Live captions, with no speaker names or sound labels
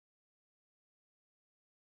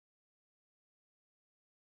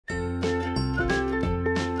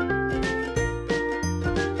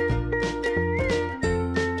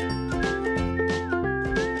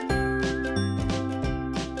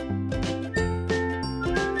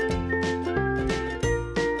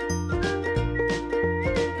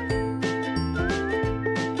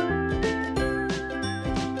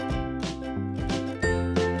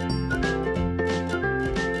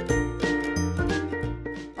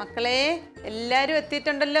മക്കളെ എല്ലാരും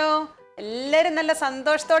എത്തിയിട്ടുണ്ടല്ലോ. എല്ലാരും നല്ല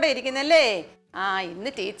സന്തോഷത്തോടെ ഇരിക്കുന്നല്ലേ?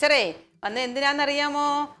 ഇന്ന് ടീച്ചറേ വന്ന് എന്തിനാന്നറിയാമോ?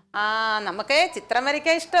 നമുക്ക് ചിത്രം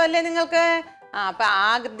വരയ്ക്കാൻ ഇഷ്ടമല്ലേ നിങ്ങൾക്ക്? അപ്പൊ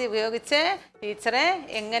ആകൃതി ഉപയോഗിച്ച് ടീച്ചറെ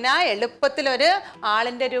എങ്ങനാ എളുപ്പത്തിൽ ഒരു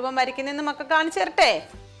ആളിന്റെ രൂപം വരയ്ക്കുന്നതെന്ന് മക്കൾ കാണിച്ചു തരട്ടെ.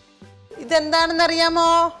 ഇതെന്താണെന്ന് അറിയാമോ?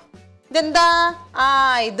 ഇതെന്താ?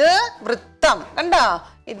 ഇത് വൃത്തം. കണ്ടോ?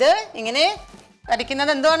 ഇത് ഇങ്ങനെ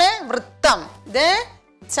വരയ്ക്കുന്നത് എന്താണ്? വൃത്തം. ഇത്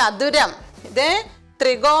ചതുരം. ഇത്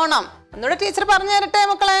ത്രികോണം. ഒന്നുകൂടെ ടീച്ചർ പറഞ്ഞു തരട്ടെ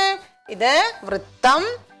മക്കളെ. ഇത് വൃത്തം,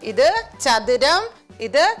 ഇത് ചതുരം,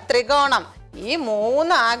 ഇത് ത്രികോണം. ഈ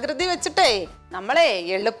 3 ആകൃതി വെച്ചിട്ടേ നമ്മളെ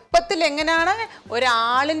എളുപ്പത്തിൽ എങ്ങനെയാണ്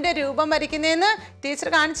ഒരാളിന്റെ രൂപം വരയ്ക്കുന്നതെന്ന് ടീച്ചർ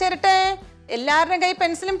കാണിച്ചു തരട്ടെ. എല്ലാവരുടെയും കൈ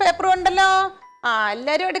പെൻസിലും പേപ്പറും ഉണ്ടല്ലോ.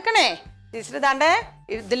 എല്ലാവരും എടുക്കണേ. ടീച്ചർ ഇതാണ്ടേ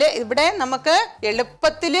ഇവിടെ നമുക്ക്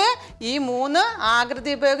എളുപ്പത്തില് ഈ 3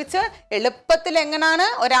 ആകൃതി ഉപയോഗിച്ച് എളുപ്പത്തിൽ എങ്ങനെയാണ്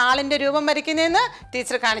ഒരാളിന്റെ രൂപം വരയ്ക്കുന്നതെന്ന്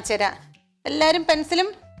ടീച്ചർ കാണിച്ചു തരാം. എല്ലാവരും പെൻസിലും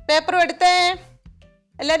പേപ്പറും എടുത്തേ.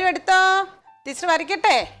 എല്ലാവരും എടുത്തോ? ടീച്ചർ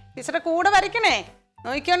വരയ്ക്കട്ടെ. ടീച്ചറുടെ കൂടെ വരയ്ക്കണേ.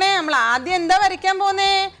 നോക്കിക്കോണേ, നമ്മൾ ആദ്യം എന്താ വരയ്ക്കാൻ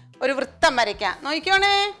പോന്നേ? ഒരു വൃത്തം വരയ്ക്കാം.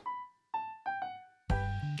 നോക്കിക്കോണേ,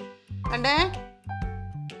 കണ്ടേ?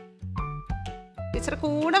 ടീച്ചർ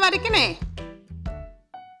കൂടെ വരയ്ക്കണേ.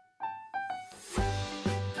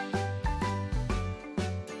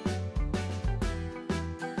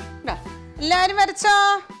 എല്ലാരും വരച്ചോ?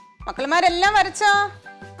 മക്കളമാരെല്ലാം വരച്ചോ?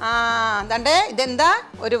 ദണ്ടേ ഇതെന്താ?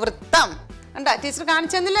 ഒരു വൃത്തം. കണ്ടാ? ടീച്ചർ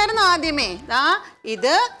കാണിച്ചു തന്നില്ലായിരുന്നോ ആദ്യമേ?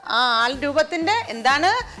 ഇത് ആൾ രൂപത്തിന്റെ എന്താണ്?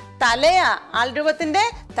 തലയാ. ആൾ രൂപത്തിന്റെ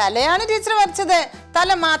തലയാണ് ടീച്ചർ വരച്ചത്.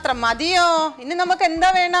 തല മാത്രം മതിയോ? ഇനി നമുക്ക് എന്താ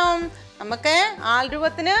വേണം? നമുക്ക് ആൾ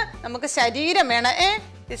രൂപത്തിന് നമുക്ക് ശരീരം വേണം.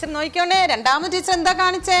 ടീച്ചർ നോക്കിക്കോണേ, രണ്ടാമത് ടീച്ചർ എന്താ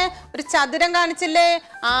കാണിച്ചേ? ഒരു ചതുരം കാണിച്ചില്ലേ?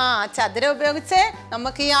 ചതുരം ഉപയോഗിച്ച്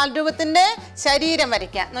നമുക്ക് ഈ ആൾ രൂപത്തിന്റെ ശരീരം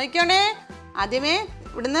വരയ്ക്കാം. നോക്കിക്കോണേ, ആദ്യമേ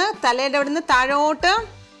ഇവിടുന്ന് തലയുടെ ഇവിടുന്ന് താഴോട്ട്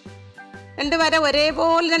 2 വര,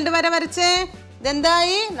 ഒരേപോലെ 2 വര വരച്ചേ.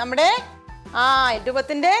 ഇതെന്തായി? നമ്മുടെ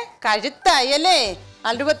രൂപത്തിന്റെ കഴുത്തായി അല്ലേ?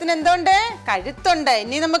 ആൾരൂപത്തിന് എന്തുണ്ട്? കഴുത്തുണ്ട്.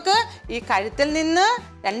 ഇനി നമുക്ക് ഈ കഴുത്തിൽ നിന്ന്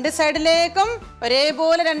 2 സൈഡിലേക്കും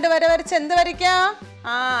ഒരേപോലെ 2 വര വരച്ച് എന്ത് വരയ്ക്കാം?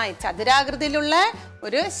 ചതുരാകൃതിയിലുള്ള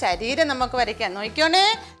ഒരു ശരീരം നമുക്ക് വരയ്ക്കാം. നോക്കിക്കോണേ,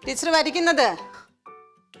 ടീച്ചർ വരയ്ക്കുന്നത്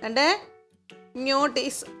കണ്ടേ? ഇങ്ങോട്ട്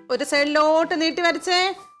ഒരു സൈഡിലോട്ട് നീട്ടി വരച്ചേ.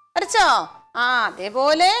 വരച്ചോ?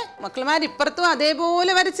 അതേപോലെ മക്കളമാർ ഇപ്പുറത്തും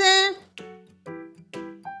അതേപോലെ വരച്ചേ.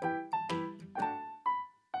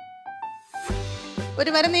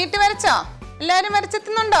 ഒരു വര നീട്ടി വരച്ചോ? എല്ലാരും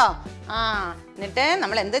വരച്ചെത്തുന്നുണ്ടോ? എന്നിട്ട്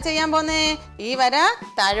നമ്മൾ എന്താ ചെയ്യാൻ പോന്നേ? ഈ വര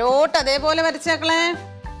താഴോട്ട് അതേപോലെ വരച്ചേക്കളെ.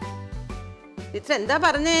 ടീച്ചർ എന്താ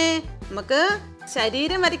പറഞ്ഞേ? നമുക്ക്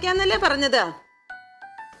ശരീരം വരയ്ക്കാന്നല്ലേ പറഞ്ഞത്?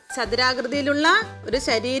 ചതുരാകൃതിയിലുള്ള ഒരു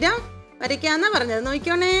ശരീരം വരയ്ക്കാന്നാ പറഞ്ഞത്.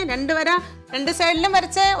 നോക്കിക്കോണേ, 2 വര 2 സൈഡിലും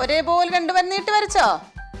വരച്ചേ. ഒരേപോലെ 2 വര നീട്ടി വരച്ചോ?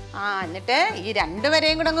 എന്നിട്ട് ഈ 2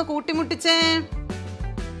 വരയും കൂടെ അങ്ങ് കൂട്ടിമുട്ടിച്ചേ.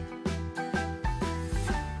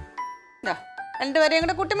 2 വരയും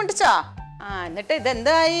കൂടെ കൂട്ടിമുട്ടിച്ചോ? എന്നിട്ട്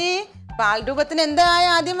ഇതെന്തായി? പാൽ രൂപത്തിന് എന്തായി?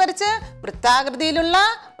 ആദ്യം വരച്ച് വൃത്താകൃതിയിലുള്ള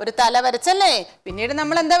ഒരു തല വരച്ചല്ലേ? പിന്നീട്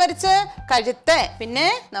നമ്മൾ എന്താ വരച്ച്? കഴുത്ത്. പിന്നെ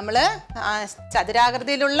നമ്മള്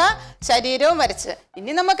ചതുരാകൃതിയിലുള്ള ശരീരവും വരച്ച്.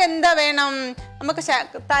 ഇനി നമുക്ക് എന്താ വേണം? നമുക്ക്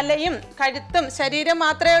തലയും കഴുത്തും ശരീരം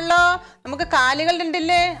മാത്രമേ ഉള്ളൂ. നമുക്ക് കാലുകൾ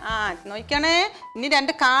ഉണ്ടില്ലേ? നോക്കണേ, ഇനി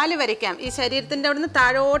 2 കാല് വരയ്ക്കാം. ഈ ശരീരത്തിന്റെ അവിടുന്ന്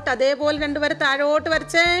താഴോട്ട് അതേപോലെ 2 വര താഴോട്ട്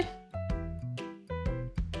വരച്ചേ.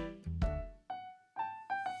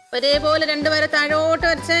 ഒരേപോലെ 2 വര താഴോട്ട്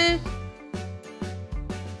വരച്ചേ.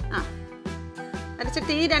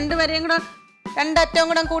 വരച്ചിട്ട് ഈ 2 വരയും കൂടെ 2 അറ്റവും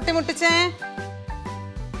കൂടെ കൂട്ടിമുട്ടിച്ചേ.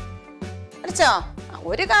 വരച്ചോ?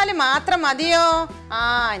 ഒരു കാല് മാത്രം മതിയോ?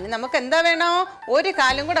 ഇനി നമുക്ക് എന്താ വേണോ? ഒരു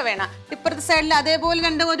കാലും കൂടെ വേണം. ഇപ്പുറത്തെ സൈഡിൽ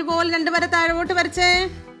അതേപോലെ ഒരുപോലെ 2 വര താഴോട്ട് വരച്ചേ.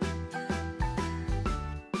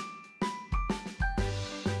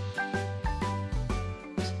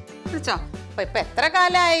 വരച്ചോ? ഇപ്പൊ എത്ര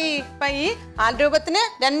കാലായി? ഇപ്പൊ ഈ ആൾ രൂപത്തിന്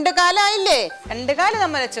 2 കാലായില്ലേ? 2 കാല്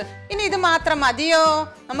നമ്മൾ വെച്ചു. ഇനി ഇത് മാത്രം മതിയോ?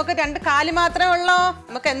 നമുക്ക് 2 കാല് മാത്രമേ ഉള്ളൂ.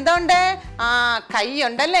 നമുക്ക് എന്തുണ്ട്? കൈ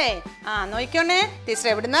ഉണ്ടല്ലേ? നോക്കിക്കോണേ, ടീച്ചർ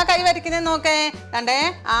എവിടുന്നാ കൈ വരയ്ക്കുന്നത് നോക്കേ. കണ്ടേ,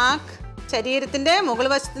 ശരീരത്തിന്റെ മുകൾ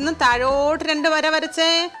വശത്തു നിന്ന് താഴോട്ട് 2 വര വരച്ചേ.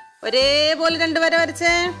 ഒരേപോലെ 2 വര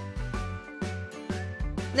വരച്ചേ.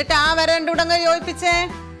 എന്നിട്ട് ആ വര 2 കൂടെ അങ്ങ് യോജിപ്പിച്ചേ.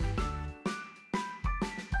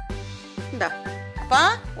 എന്താ? അപ്പൊ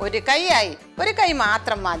ഒരു കൈ ആയി. ഒരു കൈ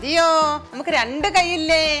മാത്രം മതിയോ? നമുക്ക് 2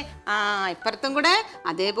 കൈയില്ലേ? ഇപ്പുറത്തും കൂടെ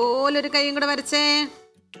അതേപോലെ ഒരു കൈയും കൂടെ വരച്ചേ.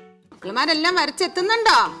 മക്കളമാരെല്ലാം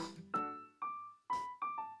വരച്ചെത്തുന്നുണ്ടോ?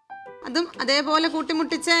 അതും അതേപോലെ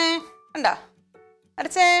കൂട്ടിമുട്ടിച്ചേ. കണ്ടോ?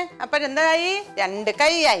 വരച്ചേ. അപ്പോഴെന്തായി? 2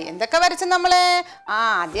 കൈ ആയി. എന്തൊക്കെ വരച്ചു നമ്മള്?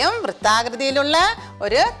 ആദ്യം വൃത്താകൃതിയിലുള്ള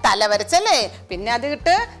ഒരു തല വരച്ചല്ലേ? പിന്നെ അത്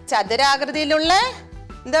ഇട്ട് ചതുരാകൃതിയിലുള്ള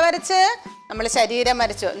എന്താ വരച്ച്? നമ്മൾ ശരീരം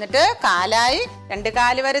വരച്ചു, എന്നിട്ട് കാലായി 2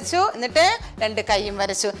 കാല് വരച്ചു, എന്നിട്ട് 2 കൈയും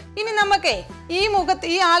വരച്ചു. ഇനി നമുക്കേ ഈ മുഖത്ത്,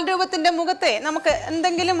 ഈ ആൾ രൂപത്തിന്റെ മുഖത്തെ നമുക്ക്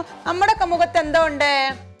എന്തെങ്കിലും നമ്മുടെ മുഖത്ത് എന്തോ ഉണ്ട്?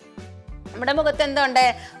 നമ്മുടെ മുഖത്ത് എന്തോ ഉണ്ട്?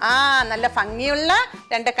 നല്ല ഭംഗിയുള്ള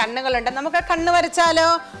 2 കണ്ണുകളുണ്ട്. നമുക്ക് കണ്ണ് വരച്ചാലോ?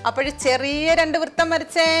 അപ്പോഴും ചെറിയ 2 വൃത്തം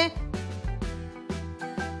വരച്ചേ.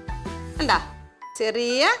 എന്താ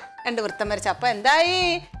ചെറിയ 2 വൃത്തം വരച്ച, അപ്പൊ എന്തായി?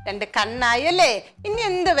 2 കണ്ണായി അല്ലേ? ഇനി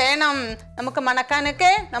എന്ത് വേണം? നമുക്ക്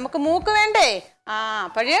മണക്കാനൊക്കെ നമുക്ക് മൂക്ക് വേണ്ടേ?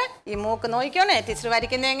 അപ്പോഴ് ഈ മൂക്ക് നോക്കിക്കോണേ ടീച്ചർ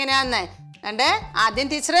വരയ്ക്കുന്നത് എങ്ങനെയാന്ന്. കണ്ടേ, ആദ്യം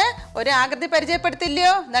ടീച്ചർ ഒരു ആകൃതി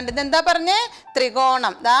പരിചയപ്പെടുത്തില്ലയോ? ഇതെന്താ പറഞ്ഞേ?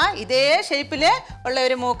 ത്രികോണം. ഇതേ ഷേപ്പില് ഉള്ള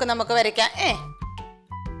ഒരു മൂക്ക് നമുക്ക് വരയ്ക്കാം.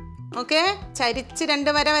 ഓക്കെ, ചരിച്ച്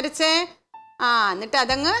 2 വര വരച്ചേ. എന്നിട്ട്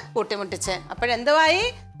അതങ്ങ് കൂട്ടിമുട്ടിച്ച്. അപ്പോഴെന്തുവായി?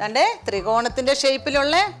 ദാണ്ടേ ത്രികോണത്തിന്റെ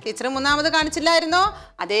ഷേപ്പിലുള്ള, ടീച്ചർ 3ാമത് കാണിച്ചില്ലായിരുന്നോ?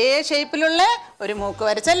 അതേ ഷേപ്പിലുള്ള ഒരു മൂക്ക്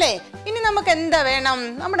വരച്ചല്ലേ? ഇനി നമുക്ക് എന്താ വേണം?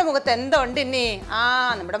 നമ്മുടെ മുഖത്ത് എന്തോ ഉണ്ട് ഇനി?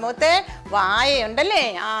 നമ്മുടെ മുഖത്തെ വായയുണ്ടല്ലേ?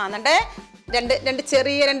 എന്നിട്ട് രണ്ട്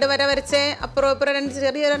ചെറിയ 2 വര വരച്ചേ. അപ്പുറം ഇപ്പുറം 2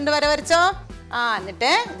 ചെറിയ 2 വര വരച്ചോ.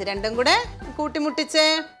 എന്നിട്ട് ഇത് രണ്ടും കൂടെ കൂട്ടിമുട്ടിച്ചേ.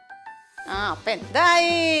 അപ്പൊ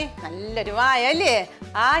എന്തായി? നല്ലൊരു വായ അല്ലേ?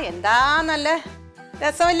 എന്താ നല്ല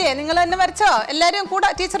രസമല്ലേ? നിങ്ങൾ തന്നെ വരച്ചോ? എല്ലാരും കൂടെ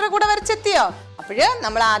ടീച്ചറുടെ കൂടെ വരച്ചെത്തിയോ? അപ്പോഴ്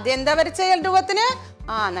നമ്മൾ ആദ്യം എന്താ വരച്ച രൂപത്തിന്?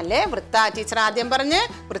 നല്ല ടീച്ചർ ആദ്യം പറഞ്ഞ്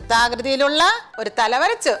വൃത്താകൃതിയിലുള്ള ഒരു തല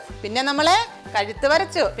വരച്ചു. പിന്നെ നമ്മളെ കഴുത്ത്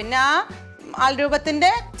വരച്ചു. പിന്നെ ആൾ രൂപത്തിന്റെ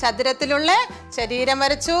ചതുരത്തിലുള്ള ശരീരം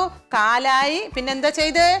വരച്ചു, കാലായി. പിന്നെന്താ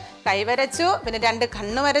ചെയ്ത്? കൈ വരച്ചു. പിന്നെ 2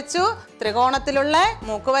 കണ്ണ് വരച്ചു, ത്രികോണത്തിലുള്ള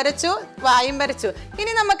മൂക്ക് വരച്ചു, വായും വരച്ചു.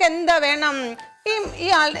 ഇനി നമുക്ക് എന്താ വേണം? ഈ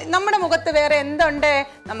നമ്മുടെ മുഖത്ത് വേറെ എന്തുണ്ട്?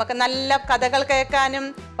 നമുക്ക് നല്ല കഥകൾ കേൾക്കാനും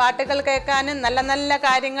പാട്ടുകൾ കേൾക്കാനും നല്ല നല്ല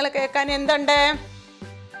കാര്യങ്ങൾ കേൾക്കാനും എന്തുണ്ട്?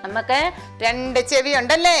 നമുക്ക് 2 ചെവി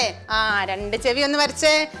ഉണ്ടല്ലേ? 2 ചെവി ഒന്ന്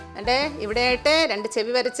വരച്ചേ. എന്നിട്ട് ഇവിടെ ആയിട്ട് 2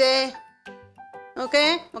 ചെവി വരച്ചേ. ഓക്കെ,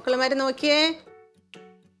 മക്കളുമാര് നോക്കിയേ.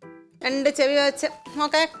 2 ചെവി വെച്ച്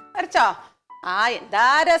നോക്കേ, വരച്ചോ? എന്താ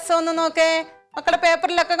രസം ഒന്ന് നോക്കേ. മക്കളുടെ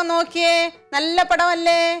പേപ്പറിലൊക്കെ നോക്കിയേ. നല്ല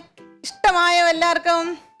പടമല്ലേ? ഇഷ്ടമായോ എല്ലാവർക്കും?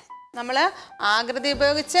 നമ്മള് ആകൃതി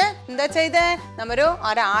ഉപയോഗിച്ച് എന്താ ചെയ്തേ?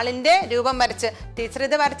 ഒരാളിന്റെ രൂപം വരച്ച്. ടീച്ചർ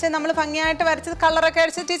ഇത് വരച്ച് നമ്മൾ ഭംഗിയായിട്ട് വരച്ച് കളറൊക്കെ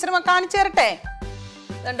അടിച്ച് ടീച്ചർ കാണിച്ചു തരട്ടെ.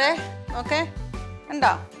 ഇതുണ്ടേ, ഓക്കെ,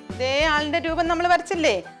 കണ്ടോ? ഇതേ ആളിന്റെ രൂപം നമ്മൾ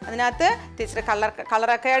വരച്ചില്ലേ? അതിനകത്ത് ടീച്ചർ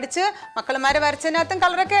കളറൊക്കെ അടിച്ച് മക്കളുമാരെ വരച്ചതിനകത്തും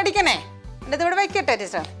കളറൊക്കെ അടിക്കണേ. എന്നിട്ട് ഇവിടെ വയ്ക്കട്ടെ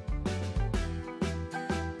ടീച്ചർ.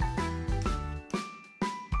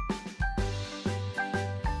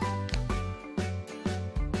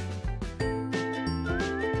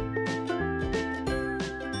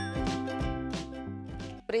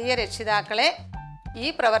 പ്രിയ രക്ഷിതാക്കളെ, ഈ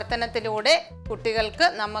പ്രവർത്തനത്തിലൂടെ കുട്ടികൾക്ക്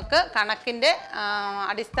നമുക്ക് കണക്കിൻ്റെ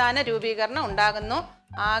അടിസ്ഥാന രൂപീകരണം ഉണ്ടാകുന്നു.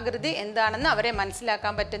 ആകൃതി എന്താണെന്ന് അവരെ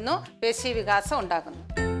മനസ്സിലാക്കാൻ പറ്റുന്നു. പേശി വികാസം ഉണ്ടാകുന്നു.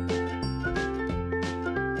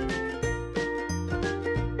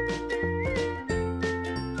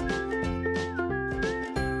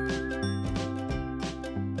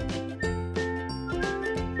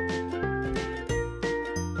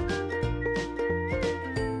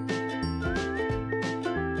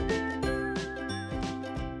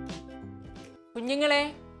 കുഞ്ഞുങ്ങളെ,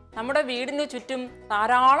 നമ്മുടെ വീടിന് ചുറ്റും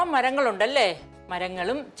ധാരാളം മരങ്ങളുണ്ടല്ലേ?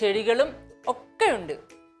 മരങ്ങളും ചെടികളും ഒക്കെ ഉണ്ട്.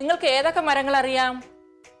 നിങ്ങൾക്ക് ഏതൊക്കെ മരങ്ങൾ അറിയാം?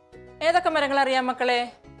 ഏതൊക്കെ മരങ്ങൾ അറിയാം മക്കളെ?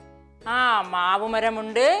 മാവ്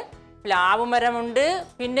മരമുണ്ട്, പ്ലാവ് മരമുണ്ട്,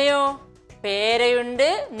 പിന്നെയോ പേരയുണ്ട്,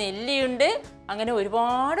 നെല്ലിയുണ്ട്. അങ്ങനെ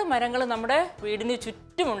ഒരുപാട് മരങ്ങൾ നമ്മുടെ വീടിന്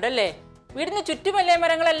ചുറ്റുമുണ്ടല്ലേ? വീടിന് ചുറ്റുമല്ലേ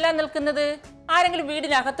മരങ്ങളെല്ലാം നിൽക്കുന്നത്? ആരെങ്കിലും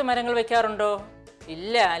വീടിനകത്ത് മരങ്ങൾ വെക്കാറുണ്ടോ?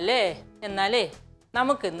 ഇല്ല അല്ലേ? എന്നാലേ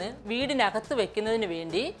നമുക്കിന്ന് വീടിനകത്ത് വെക്കുന്നതിന്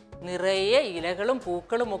വേണ്ടി നിറയെ ഇലകളും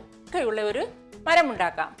പൂക്കളും ഒക്കെയുള്ള ഒരു മരം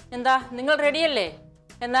ഉണ്ടാക്കാം. എന്താ, നിങ്ങൾ റെഡിയല്ലേ?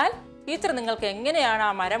 എന്നാൽ ടീച്ചർ നിങ്ങൾക്ക് എങ്ങനെയാണ്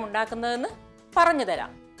ആ മരം ഉണ്ടാക്കുന്നതെന്ന് പറഞ്ഞു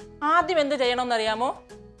തരാം. ആദ്യം എന്ത് ചെയ്യണമെന്നറിയാമോ?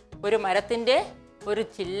 ഒരു മരത്തിൻ്റെ ഒരു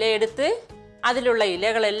ചില്ലയെടുത്ത് അതിലുള്ള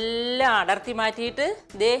ഇലകളെല്ലാം അടർത്തി മാറ്റിയിട്ട്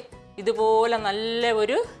ഇതുപോലെ നല്ല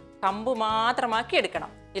ഒരു കമ്പ് മാത്രമാക്കി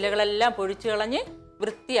എടുക്കണം. ഇലകളെല്ലാം പൊഴിച്ചു കളഞ്ഞ്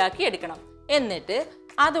വൃത്തിയാക്കി എടുക്കണം. എന്നിട്ട്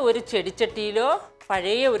അത് ഒരു ചെടിച്ചട്ടിയിലോ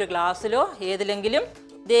പഴയ ഒരു ഗ്ലാസ്സിലോ ഏതിലെങ്കിലും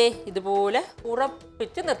ഇതുപോലെ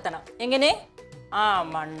ഉറപ്പിച്ച് നിർത്തണം. എങ്ങനെ?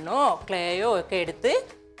 മണ്ണോ ക്ലേയോ ഒക്കെ എടുത്ത്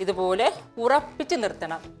ഇതുപോലെ ഉറപ്പിച്ച്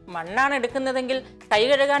നിർത്തണം. മണ്ണാണ് എടുക്കുന്നതെങ്കിൽ കൈ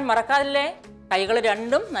കഴുകാൻ മറക്കാതില്ലേ? കൈകൾ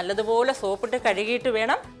രണ്ടും നല്ലതുപോലെ സോപ്പിട്ട് കഴുകിയിട്ട്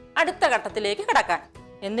വേണം അടുത്ത ഘട്ടത്തിലേക്ക് കടക്കാൻ.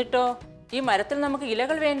 എന്നിട്ടോ, ഈ മരത്തിൽ നമുക്ക്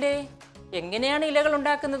ഇലകൾ വേണ്ടേ? എങ്ങനെയാണ് ഇലകൾ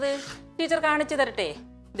ഉണ്ടാക്കുന്നത്? ടീച്ചർ കാണിച്ചു തരട്ടെ.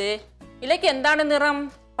 ഇലയ്ക്ക് എന്താണ് നിറം?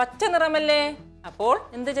 പച്ച നിറമല്ലേ? അപ്പോൾ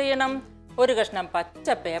എന്ത് ചെയ്യണം? ഒരു കഷ്ണം പച്ച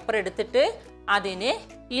പേപ്പർ എടുത്തിട്ട് അതിനെ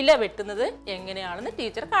ഇല വെട്ടുന്നത് എങ്ങനെയാണെന്ന്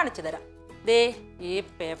ടീച്ചർ കാണിച്ചു തരാം. ഈ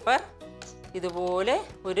പേപ്പർ ഇതുപോലെ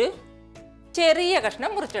ഒരു ചെറിയ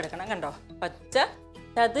കഷ്ണം മുറിച്ചെടുക്കണം. കണ്ടോ, പച്ച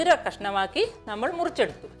ചതുര കഷ്ണമാക്കി നമ്മൾ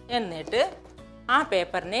മുറിച്ചെടുത്തു. എന്നിട്ട് ആ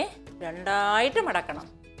പേപ്പറിനെ രണ്ടായിട്ട് മടക്കണം.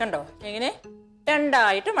 കണ്ടോ? എങ്ങനെ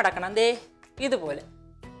രണ്ടായിട്ട് മടക്കണം? ദേ ഇതുപോലെ.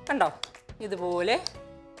 കണ്ടോ? ഇതുപോലെ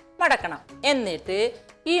മടക്കണം. എന്നിട്ട്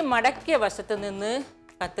ഈ മടക്കിയ വശത്ത് നിന്ന്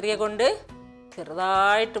കത്രിക കൊണ്ട്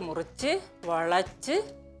ചെറുതായിട്ട് മുറിച്ച് വളച്ച്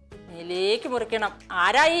മേലേക്ക് മുറിക്കണം.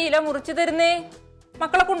 ആരാ ഈ ഇല മുറിച്ച് തരുന്നേ?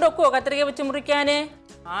 മക്കളെ കൊണ്ടുവെക്കുവോ കത്രിക വെച്ച് മുറിക്കാന്?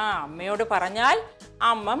 ആ, അമ്മയോട് പറഞ്ഞാൽ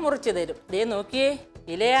അമ്മ മുറിച്ച് തരും. ദേ നോക്കിയേ,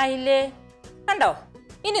 ഇലയായില്ലേ? കണ്ടോ?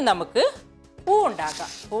 ഇനി നമുക്ക് പൂ ഉണ്ടാക്കാം.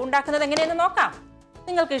 പൂ ഉണ്ടാക്കുന്നത് എങ്ങനെയെന്ന് നോക്കാം.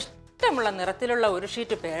 നിങ്ങൾക്ക് ഇഷ്ടമുള്ള നിറത്തിലുള്ള ഒരു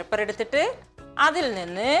ഷീറ്റ് പേപ്പർ എടുത്തിട്ട് അതിൽ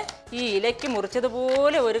നിന്ന് ഈ ഇലയ്ക്ക്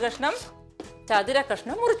മുറിച്ചതുപോലെ ഒരു കഷ്ണം ചതുര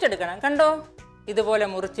കഷ്ണം മുറിച്ചെടുക്കണം. കണ്ടോ? ഇതുപോലെ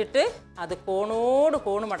മുറിച്ചിട്ട് അത് കോണോട്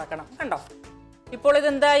കോണ് മടക്കണം. കണ്ടോ? ഇപ്പോൾ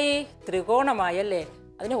ഇതെന്തായി? ത്രികോണമായല്ലേ?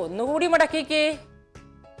 അതിനെ ഒന്നുകൂടി മടക്കിക്കേ.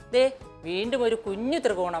 ദേ വീണ്ടും ഒരു കുഞ്ഞു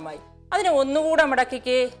ത്രികോണമായി. അതിനെ ഒന്നുകൂടെ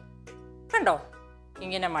മടക്കിക്കേ. കണ്ടോ?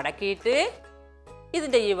 ഇങ്ങനെ മടക്കിയിട്ട്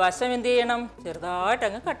ഇതിൻ്റെ ഈ വശം എന്ത് ചെയ്യണം? ചെറുതായിട്ട്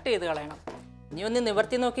അങ്ങ് കട്ട് ചെയ്ത് കളയണം. ഇനി ഒന്ന്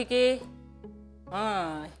നിവർത്തി നോക്കിക്കേ. ആ,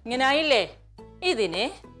 ഇങ്ങനെ ആയില്ലേ? ഇതിനെ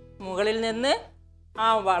മുകളിൽ നിന്ന് ആ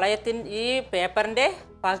ഈ പേപ്പറിൻ്റെ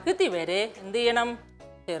പകുതി വരെ എന്ത് ചെയ്യണം?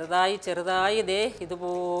 ചെറുതായി ചെറുതായി ഇതേ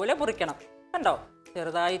ഇതുപോലെ മുറിക്കണം. കണ്ടോ?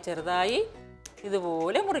 ചെറുതായി ചെറുതായി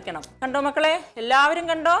ഇതുപോലെ മുറിക്കണം. കണ്ടോ മക്കളെ? എല്ലാവരും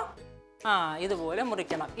കണ്ടോ? ആ, ഇതുപോലെ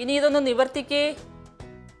മുറിക്കണം. ഇനി ഇതൊന്ന് നിവർത്തിക്കേ.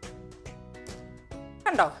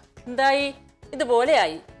 കണ്ടോ? എന്തായി?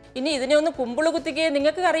 ഇതുപോലെയായി. ഇനി ഇതിനെ ഒന്ന് കുമ്പിള് കുത്തിക്കേ.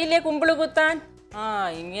 നിങ്ങൾക്ക് അറിയില്ലേ കുമ്പിള് കുത്താൻ? ആ,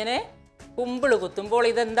 ഇങ്ങനെ കുമ്പിള് കുത്തുമ്പോൾ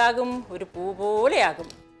ഇതെന്താകും? ഒരു പൂ പോലെയാകും.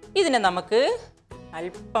 ഇതിനെ നമുക്ക്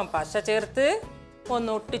അല്പം പശ ചേർത്ത്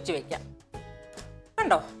ഒന്ന് ഒട്ടിച്ചു വെക്കാം.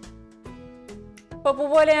 കണ്ടോ? ഇപ്പോൾ പൂ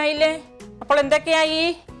പോലെ ആയില്ലേ? അപ്പോൾ എന്തൊക്കെയായി?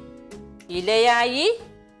 ഇലയായി,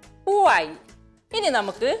 പൂവായി. ഇനി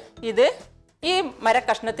നമുക്ക് ഇത് ഈ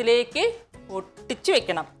മരക്കഷ്ണത്തിലേക്ക് ഒട്ടിച്ചു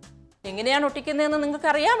വെക്കണം. എങ്ങനെയാണ് ഒട്ടിക്കുന്നതെന്ന് നിങ്ങൾക്ക്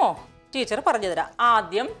അറിയാമോ? ടീച്ചർ പറഞ്ഞു തരാം.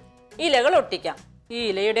 ആദ്യം ഇലകൾ ഒട്ടിക്കാം. ഈ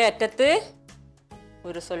ഇലയുടെ അറ്റത്ത്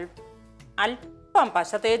ഒരു അല്പം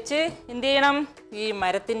പശ തേച്ച് എന്ത് ചെയ്യണം? ഈ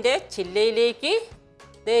മരത്തിൻ്റെ ചില്ലയിലേക്ക്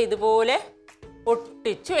ദേ ഇതുപോലെ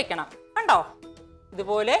ഒട്ടിച്ചു വെക്കണം. കണ്ടോ?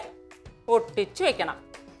 ഇതുപോലെ ഒട്ടിച്ചു വെക്കണം.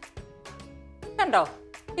 കണ്ടോ?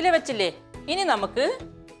 ഇല വെച്ചില്ലേ? ഇനി നമുക്ക്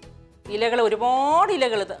ഒരുപാട്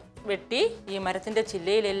ഇലകൾ വെട്ടി ഈ മരത്തിൻ്റെ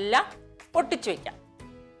ചില്ലയിലെല്ലാം ഒട്ടിച്ചു വെക്കാം.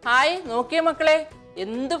 ഹായ്, നോക്കിയേ മക്കളെ,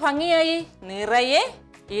 എന്ത് ഭംഗിയായി! നിറയെ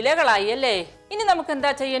ഇലകളായി അല്ലേ? ഇനി നമുക്ക്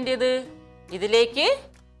എന്താ ചെയ്യേണ്ടത്? ഇതിലേക്ക്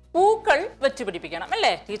പൂക്കൾ വെച്ച് പിടിപ്പിക്കണം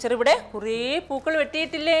അല്ലേ? ടീച്ചർ ഇവിടെ കുറേ പൂക്കൾ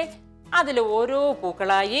വെട്ടിയിട്ടില്ലേ? അതിൽ ഓരോ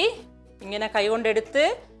പൂക്കളായി ഇങ്ങനെ കൈകൊണ്ടെടുത്ത്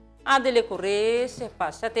അതിൽ കുറേശ്ശെ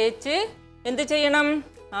പശ തേച്ച് എന്ത് ചെയ്യണം?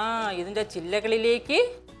 ഇതിൻ്റെ ചില്ലകളിലേക്ക്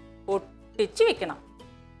ഒട്ടിച്ച് വെക്കണം.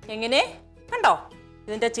 എങ്ങനെ? കണ്ടോ?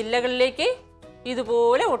 ഇതിൻ്റെ ചില്ലകളിലേക്ക്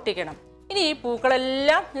ഇതുപോലെ ഒട്ടിക്കണം. ഇനി ഈ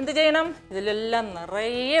പൂക്കളെല്ലാം എന്ത് ചെയ്യണം? ഇതിലെല്ലാം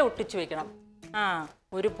നിറയെ ഒട്ടിച്ചു വെക്കണം.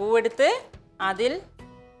 ഒരു പൂവെടുത്ത് അതിൽ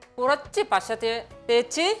കുറച്ച് പശ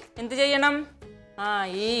തേച്ച് എന്ത് ചെയ്യണം?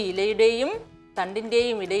 ഈ ഇലയുടെയും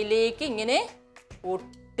തണ്ടിൻ്റെയും ഇടയിലേക്ക് ഇങ്ങനെ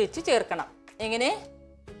ഒട്ടിച്ച് ചേർക്കണം. എങ്ങനെ?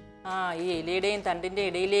 ഈ ഇലയുടെയും തണ്ടിൻ്റെ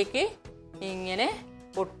ഇടയിലേക്ക് ഇങ്ങനെ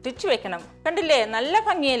ഒട്ടിച്ചു വെക്കണം. കണ്ടില്ലേ? നല്ല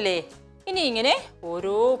ഭംഗിയല്ലേ? ഇനി ഇങ്ങനെ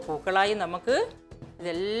ഓരോ പൂക്കളായി നമുക്ക്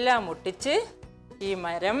ഇതെല്ലാം ഒട്ടിച്ച് ഈ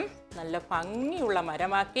മരം നല്ല ഭംഗിയുള്ള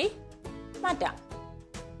മരമാക്കി മാറ്റാം.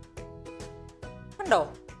 കണ്ടോ?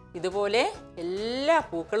 ഇതുപോലെ എല്ലാ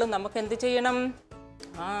പൂക്കളും നമുക്ക് എന്ത് ചെയ്യണം?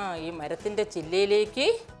 ഈ മരത്തിൻ്റെ ചില്ലയിലേക്ക്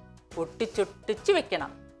ഒട്ടിച്ചൊട്ടിച്ച്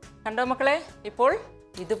വെക്കണം. കണ്ടോ മക്കളെ? ഇപ്പോൾ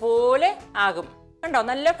ഇതുപോലെ ആകും. കണ്ടോ?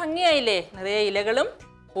 നല്ല ഭംഗിയായില്ലേ? നിറയെ ഇലകളും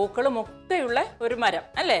പൂക്കളും ഒക്കെയുള്ള ഒരു മരം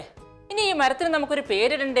അല്ലേ? ഇനി ഈ മരത്തിന് നമുക്കൊരു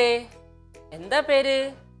പേരിടണ്ടേ? എന്താ പേര്?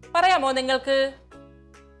 പറയാമോ നിങ്ങൾക്ക്?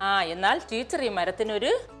 എന്നാൽ ടീച്ചർ ഈ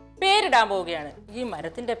മരത്തിനൊരു പേരിടാൻ പോവുകയാണ്. ഈ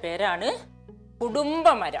മരത്തിൻ്റെ പേരാണ്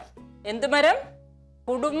കുടുംബമരം. എന്ത് മരം?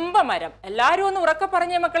 കുടുംബമരം. എല്ലാവരും ഒന്ന് ഉറക്കെ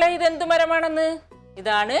പറഞ്ഞേ മക്കളെ, ഇത് എന്ത് മരമാണെന്ന്?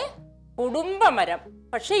 ഇതാണ് കുടുംബമരം.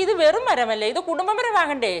 പക്ഷെ ഇത് വെറും മരമല്ലേ, ഇത്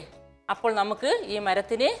കുടുംബമരമാകണ്ടേ? അപ്പോൾ നമുക്ക് ഈ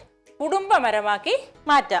മരത്തിനെ കുടുംബമരമാക്കി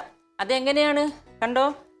മാറ്റാം. അതെങ്ങനെയാണ്? കണ്ടോ?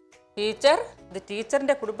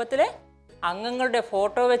 ടീച്ചറിന്റെ കുടുംബത്തിലെ അംഗങ്ങളുടെ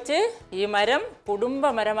ഫോട്ടോ വെച്ച് ഈ മരം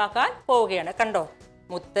കുടുംബമരമാക്കാൻ പോവുകയാണ്. കണ്ടോ?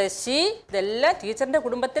 മുത്തശ്ശി, ഇതെല്ലാം ടീച്ചറിന്റെ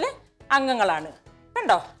കുടുംബത്തിലെ അംഗങ്ങളാണ്.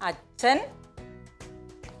 കണ്ടോ? അച്ഛൻ,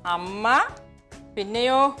 അമ്മ,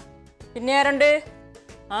 പിന്നെയോ പിന്നെ ആരുണ്ട്?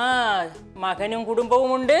 മകനും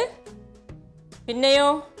കുടുംബവുമുണ്ട്. പിന്നെയോ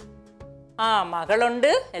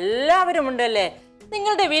മകളുണ്ട്. എല്ലാവരും ഉണ്ട് അല്ലേ?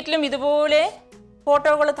 നിങ്ങളുടെ വീട്ടിലും ഇതുപോലെ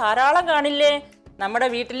ഫോട്ടോകൾ ധാരാളം കാണില്ലേ? നമ്മുടെ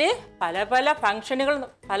വീട്ടിൽ പല പല ഫംഗ്ഷനുകൾ,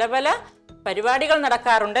 പല പല പരിപാടികൾ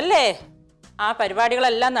നടക്കാറുണ്ടല്ലേ? ആ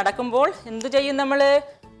പരിപാടികളെല്ലാം നടക്കുമ്പോൾ എന്തു ചെയ്യും നമ്മൾ?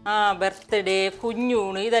 ബർത്ത്ഡേ,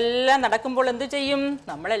 കുഞ്ഞൂണ് ഇതെല്ലാം നടക്കുമ്പോൾ എന്ത് ചെയ്യും?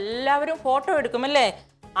 നമ്മളെല്ലാവരും ഫോട്ടോ എടുക്കുമല്ലേ?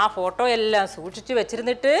 ആ ഫോട്ടോ എല്ലാം സൂക്ഷിച്ചു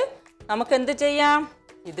വെച്ചിരുന്നിട്ട് നമുക്ക് എന്ത് ചെയ്യാം?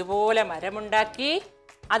 ഇതുപോലെ മരമുണ്ടാക്കി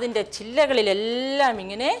അതിൻ്റെ ചില്ലകളിലെല്ലാം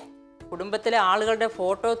ഇങ്ങനെ കുടുംബത്തിലെ ആളുകളുടെ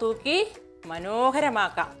ഫോട്ടോ തൂക്കി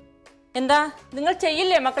മനോഹരമാക്കാം. എന്താ നിങ്ങൾ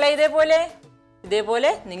ചെയ്യില്ലേ മക്കളെ?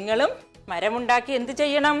 ഇതേപോലെ നിങ്ങളും മരമുണ്ടാക്കി എന്ത്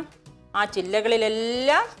ചെയ്യണം? ആ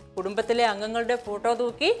ചില്ലകളിലെല്ലാം കുടുംബത്തിലെ അംഗങ്ങളുടെ ഫോട്ടോ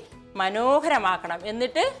തൂക്കി മനോഹരമാക്കണം.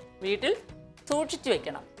 എന്നിട്ട് വീട്ടിൽ സൂക്ഷിച്ചു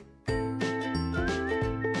വെക്കണം.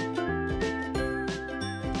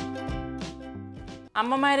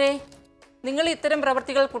 അമ്മമാരെ, നിങ്ങൾ ഇത്തരം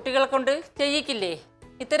പ്രവൃത്തികൾ കുട്ടികളെ കൊണ്ട് ചെയ്യിക്കില്ലേ?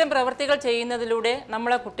 ഇത്തരം പ്രവൃത്തികൾ ചെയ്യുന്നതിലൂടെ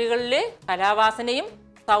നമ്മളെ കുട്ടികളിൽ കലാവാസനയും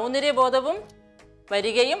സൗന്ദര്യബോധവും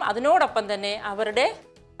വരികയും അതിനോടൊപ്പം തന്നെ അവരുടെ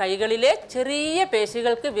കൈകളിലെ ചെറിയ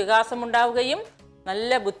പേശികൾക്ക് വികാസമുണ്ടാവുകയും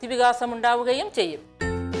നല്ല ബുദ്ധിവികാസമുണ്ടാവുകയും ചെയ്യും.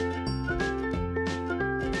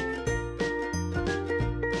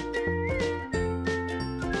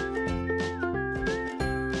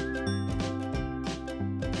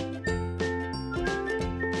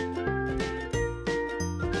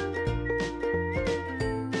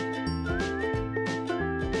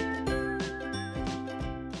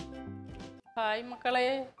 ഹായ് മക്കളെ,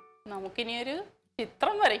 നമുക്കിനിയൊരു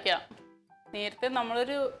ചിത്രം വരയ്ക്കാം. നേരത്തെ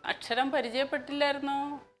നമ്മളൊരു അക്ഷരം പരിചയപ്പെട്ടില്ലായിരുന്നോ?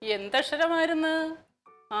 എന്തക്ഷരമായിരുന്നു?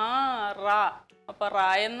 റാ. അപ്പോൾ റാ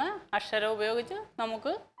എന്ന അക്ഷരം ഉപയോഗിച്ച്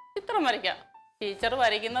നമുക്ക് ചിത്രം വരയ്ക്കാം. ടീച്ചർ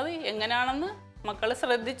വരയ്ക്കുന്നത് എങ്ങനെയാണെന്ന് മക്കൾ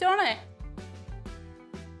ശ്രദ്ധിച്ചോണേ.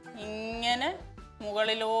 ഇങ്ങനെ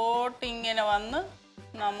മുകളിലോട്ട് ഇങ്ങനെ വന്ന്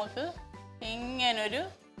നമുക്ക് ഇങ്ങനൊരു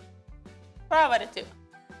റാ വരച്ച്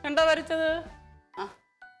കണ്ടോ വരച്ചത്?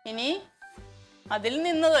 ഇനി അതിൽ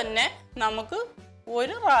നിന്ന് തന്നെ നമുക്ക്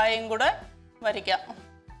ഒരു റായും കൂടെ വരയ്ക്കാം.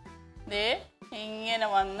 ദേ ഇങ്ങനെ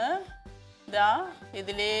വന്ന്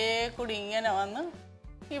ഇതിലേക്കൂടി ഇങ്ങനെ വന്ന്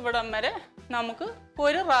ഇവിടം വരെ നമുക്ക്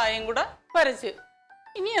ഒരു റായും കൂടെ വരച്ച്.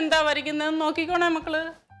 ഇനി എന്താ വരയ്ക്കുന്നതെന്ന് നോക്കിക്കോണേ മക്കള്.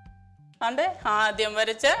 അതെ, ആദ്യം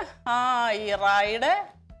വരച്ച ഈ റായുടെ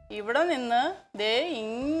ഇവിടെ നിന്ന് ദേ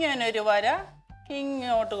ഇങ്ങനൊരു വര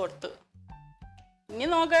ഇങ്ങോട്ട് കൊടുത്തു. ഇനി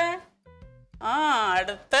നോക്കേ,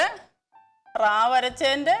 അടുത്ത റാ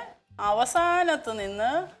വരച്ചതിൻ്റെ അവസാനത്ത്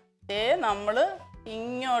നിന്ന് നമ്മൾ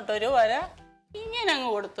ഇങ്ങോട്ടൊരു വര ഇങ്ങനെ അങ്ങ്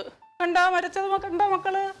കൊടുത്തു. കണ്ടാ വരച്ചത് കണ്ടോ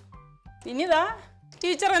മക്കള്? ഇനിതാ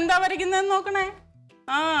ടീച്ചർ എന്താ വരയ്ക്കുന്നതെന്ന് നോക്കണേ.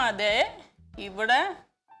 അതെ, ഇവിടെ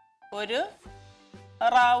ഒരു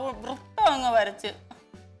വൃത്തം അങ്ങ് വരച്ച്.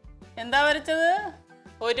 എന്താ വരച്ചത്?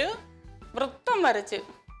 ഒരു വൃത്തം വരച്ച്.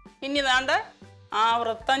 ഇനി ദാണ്ട ആ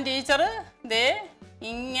വൃത്തം ടീച്ചർ ദേ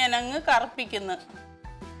ഇങ്ങനെ അങ്ങ് കറുപ്പിക്കുന്നു.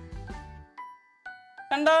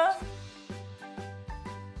 കണ്ടോ?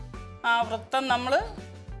 ആ വൃത്തം നമ്മൾ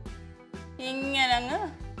ഇങ്ങനെ അങ്ങ്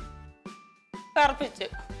കറുപ്പിച്ച്.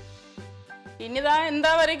 ഇനിതാ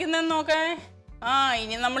എന്താ വരയ്ക്കുന്നതെന്ന് നോക്കേ.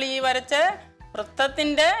 ഇനി നമ്മൾ ഈ വരച്ച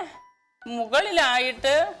വൃത്തത്തിൻ്റെ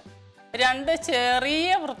മുകളിലായിട്ട് രണ്ട് ചെറിയ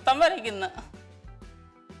വൃത്തം വരയ്ക്കുന്നു.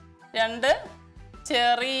 രണ്ട്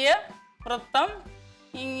ചെറിയ വൃത്തം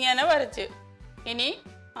ഇങ്ങനെ വരച്ച്. ഇനി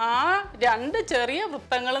ആ രണ്ട് ചെറിയ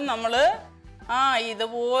വൃത്തങ്ങളും നമ്മൾ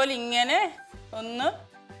ഇതുപോലെ ഇങ്ങനെ ഒന്ന്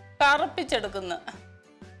കറുപ്പിച്ചെടുക്കുന്നു.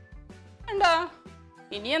 കണ്ടോ?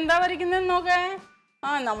 ഇനി എന്താ വരയ്ക്കുന്നതെന്ന് നോക്കേ.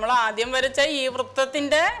 നമ്മൾ ആദ്യം വരച്ച ഈ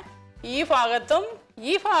വൃത്തത്തിൻ്റെ ഈ ഭാഗത്തും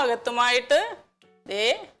ഈ ഭാഗത്തുമായിട്ട് ദേ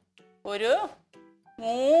ഒരു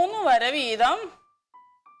 3 വര വീതം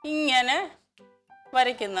ഇങ്ങനെ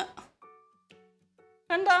വരയ്ക്കുന്നു.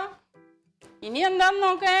 കണ്ടോ? ഇനി എന്താന്ന്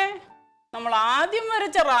നോക്കേ. നമ്മൾ ആദ്യം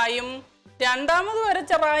വരച്ച റായും രണ്ടാമത്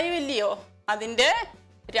വരച്ച റായും ഇല്ലയോ, അതിൻ്റെ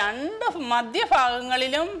രണ്ട്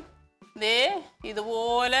മധ്യഭാഗങ്ങളിലും ദേ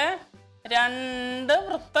ഇതുപോലെ രണ്ട്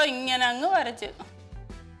വൃത്തം ഇങ്ങനെ അങ്ങ് വരച്ച്.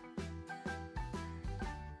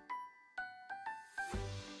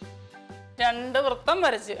 രണ്ട് വൃത്തം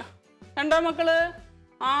വരച്ച്. കണ്ടോ മക്കള്?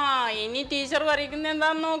 ഇനി ടീച്ചർ വരയ്ക്കുന്ന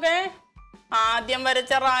എന്താന്ന് നോക്കേ. ആദ്യം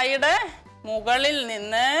വരച്ച റായുടെ മുകളിൽ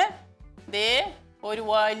നിന്ന് ദേ ഒരു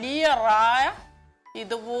വലിയ റാ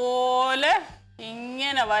ഇതുപോലെ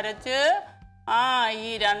ഇങ്ങനെ വരച്ച് ഈ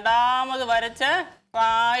രണ്ടാമത് വരച്ച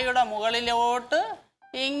റായുടെ മുകളിലോട്ട്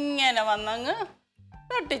ഇങ്ങനെ വന്നങ്ങ്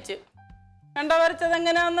തട്ടിച്ച്. കണ്ടോ വരച്ചത്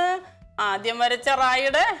എങ്ങനെയാന്ന്? ആദ്യം വരച്ച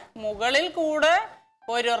റായുടെ മുകളിൽ കൂടെ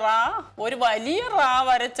ഒരു വലിയ റാ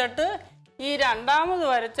വരച്ചിട്ട് ഈ രണ്ടാമത്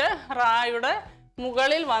വരച്ച റായുടെ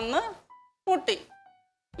മുകളിൽ വന്ന് മുട്ടി.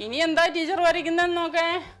 ഇനി എന്താ ടീച്ചർ വരയ്ക്കുന്നതെന്ന് നോക്കേ.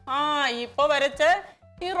 ഇപ്പൊ വരച്ച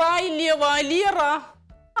ഈ റാ ഇല്ലയോ, വലിയ റാ,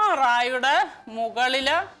 ആ റായുടെ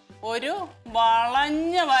മുകളില് ഒരു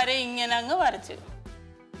വളഞ്ഞ വര ഇങ്ങനെ അങ്ങ് വരച്ച്.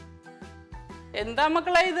 എന്താ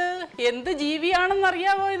മക്കളെ ഇത്? എന്ത്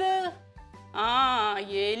ജീവിയാണെന്നറിയാവോ ഇത്?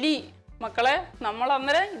 എലി. മക്കളെ, നമ്മൾ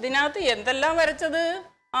അന്നേരം ഇതിനകത്ത് എന്തെല്ലാം വരച്ചത്?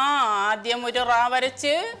 ആദ്യം ഒരു റാ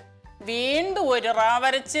വരച്ച് വീണ്ടും ഒരു റാ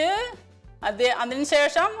വരച്ച്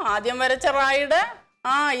അതിനുശേഷം ആദ്യം വരച്ച റായുടെ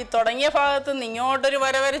ഈ തുടങ്ങിയ ഭാഗത്ത് നിന്ന് ഇങ്ങോട്ടൊരു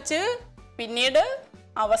വര വരച്ച് പിന്നീട്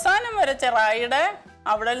അവസാനം വരച്ച റായുടെ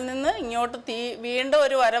അവിടെ നിന്ന് ഇങ്ങോട്ട് വീണ്ടും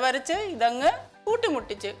ഒരു വര വരച്ച് ഇതങ്ങ്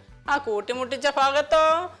കൂട്ടിമുട്ടിച്ച് കൂട്ടിമുട്ടിച്ച ഭാഗത്തോ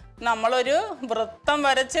നമ്മളൊരു വൃത്തം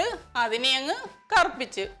വരച്ച് അതിനെ അങ്ങ്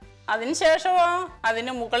കറുപ്പിച്ച് അതിനുശേഷമോ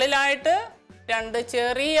അതിന് മുകളിലായിട്ട് 2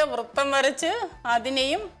 ചെറിയ വൃത്തം വരച്ച്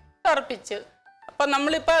അതിനെയും കറുപ്പിച്ച്. അപ്പം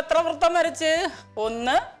നമ്മളിപ്പോൾ എത്ര വൃത്തം വരച്ച്?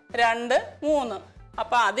 1 2 3.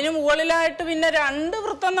 അപ്പം അതിന് മുകളിലായിട്ട് പിന്നെ 2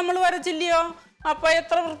 വൃത്തം നമ്മൾ വരച്ചില്ലയോ? അപ്പം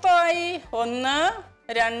എത്ര വൃത്തമായി? 1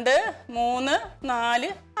 2 3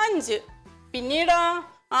 4 5. പിന്നീടോ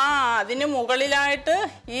അതിന് മുകളിലായിട്ട്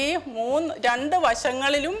ഈ 2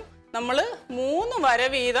 വശങ്ങളിലും നമ്മൾ 3 വര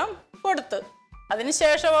വീതം കൊടുത്ത്.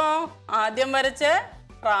 അതിനുശേഷമോ ആദ്യം വരച്ച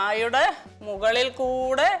റായുടെ മുകളിൽ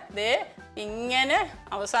കൂടെ ഇങ്ങനെ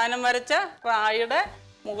അവസാനം വരച്ച റായുടെ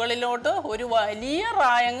മുകളിലോട്ട് ഒരു വലിയ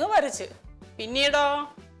റായങ്ങ് വരച്ച്.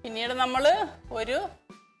 പിന്നീട് നമ്മൾ ഒരു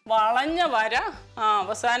വളഞ്ഞ വര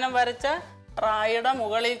അവസാനം വരച്ച റായുടെ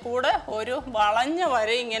മുകളിൽ കൂടെ ഒരു വളഞ്ഞ വര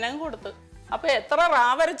ഇങ്ങനെ കൊടുത്ത്. അപ്പൊ എത്ര റാ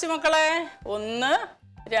വരച്ച് മക്കളെ? 1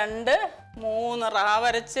 2 3 റാ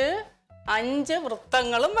വരച്ച് 5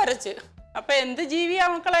 വൃത്തങ്ങളും വരച്ച്. അപ്പൊ എന്ത് ജീവിയാ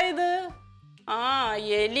മക്കളെ ഇത്?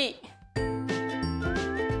 എലി.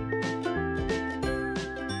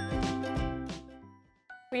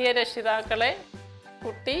 പ്രിയ രക്ഷിതാക്കളെ,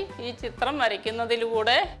 കുട്ടി ഈ ചിത്രം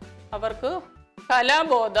വരയ്ക്കുന്നതിലൂടെ അവർക്ക്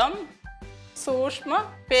കലാബോധം, സൂക്ഷ്മ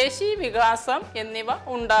പേശി വികാസം എന്നിവ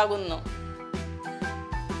ഉണ്ടാകുന്നു.